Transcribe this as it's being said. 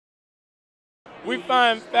We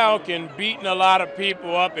find Falcon beating a lot of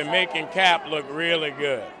people up and making Cap look really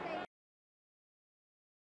good.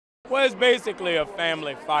 Well, it's basically a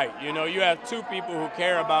family fight. You know, you have two people who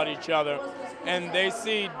care about each other and they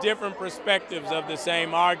see different perspectives of the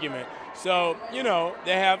same argument. So, you know,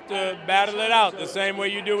 they have to battle it out the same way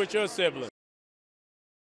you do with your siblings.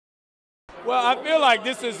 Well, I feel like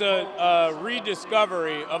this is a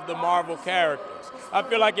rediscovery of the Marvel characters. I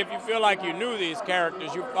feel like if you feel like you knew these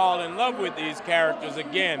characters, you fall in love with these characters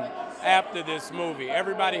again after this movie.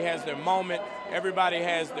 Everybody has their moment, everybody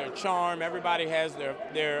has their charm, everybody has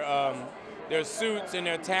their suits and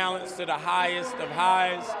their talents to the highest of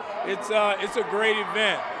highs. It's a great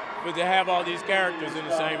event to have all these characters in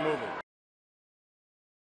the same movie.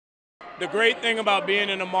 The great thing about being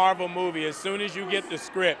in a Marvel movie, as soon as you get the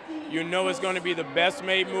script, you know it's going to be the best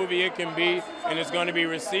made movie it can be, and it's going to be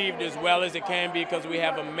received as well as it can be because we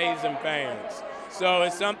have amazing fans. So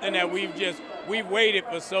it's something that we've waited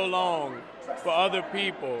for so long for other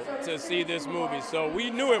people to see this movie. So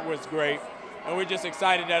we knew it was great, and we're just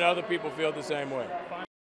excited that other people feel the same way.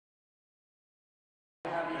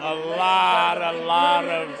 A lot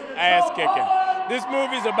of ass kicking. This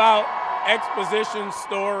movie's about exposition,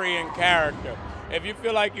 story, and character. If you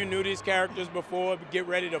feel like you knew these characters before, get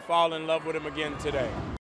ready to fall in love with them again today.